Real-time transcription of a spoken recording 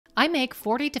I make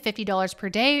 $40 to $50 per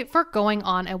day for going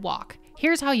on a walk.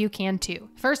 Here's how you can too.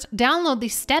 First, download the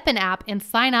STEPN app and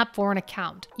sign up for an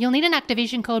account. You'll need an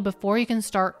activation code before you can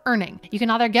start earning. You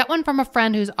can either get one from a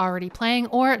friend who's already playing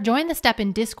or join the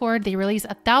STEPN Discord. They release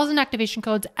 1,000 activation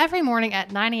codes every morning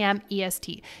at 9 a.m.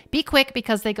 EST. Be quick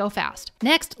because they go fast.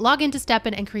 Next, log into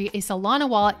STEPN and create a Solana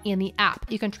wallet in the app.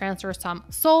 You can transfer some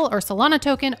Sol or Solana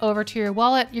token over to your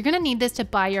wallet. You're going to need this to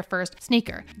buy your first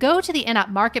sneaker. Go to the in-app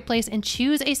marketplace and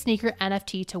choose a sneaker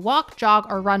NFT to walk, jog,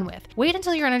 or run with. Wait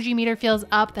until your energy meter fills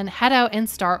up, then head out and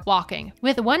start walking.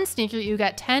 With one sneaker, you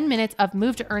get 10 minutes of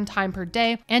move to earn time per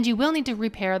day, and you will need to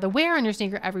repair the wear on your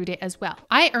sneaker every day as well.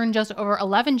 I earn just over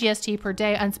 11 GST per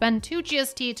day and spend 2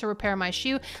 GST to repair my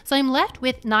shoe, so I'm left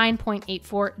with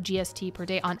 9.84 GST per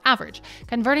day on average.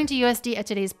 Converting to USD at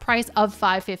today's price of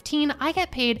 $5.15, I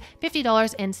get paid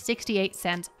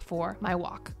 $50.68 for my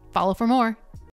walk. Follow for more.